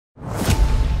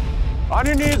On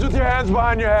your knees with your hands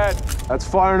behind your head. That's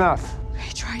far enough.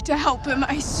 I tried to help him,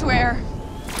 I swear.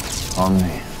 On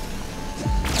me.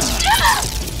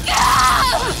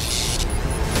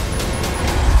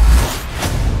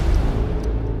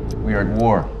 We are at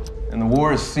war, and the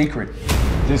war is secret.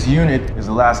 This unit is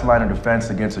the last line of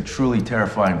defense against a truly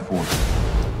terrifying force.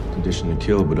 Conditioned to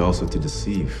kill, but also to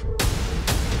deceive.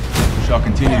 We shall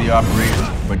continue the operation,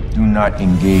 but do not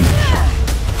engage.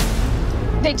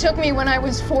 They took me when I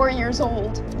was 4 years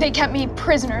old. They kept me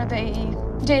prisoner. They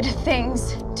did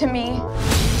things to me.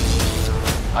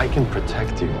 I can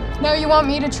protect you. Now you want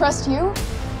me to trust you?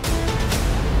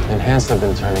 Enhanced have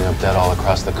been turning up dead all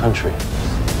across the country.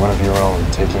 One of your own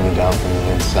taking you down from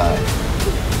the inside.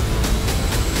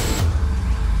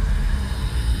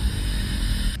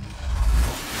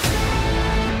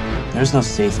 There's no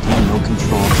safety, no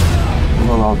control.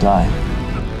 We'll all die.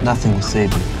 Nothing will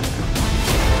save you.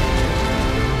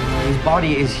 His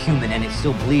body is human and it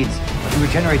still bleeds, but he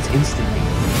regenerates instantly.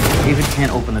 David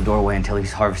can't open the doorway until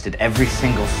he's harvested every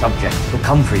single subject. He'll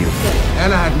come for you.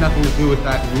 Anna had nothing to do with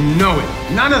that. You know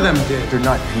it. None of them did. They're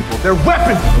not people, They're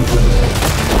weapons!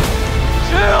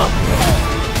 Chill!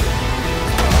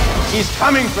 He's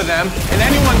coming for them, and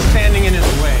anyone standing in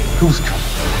his way. Who's coming?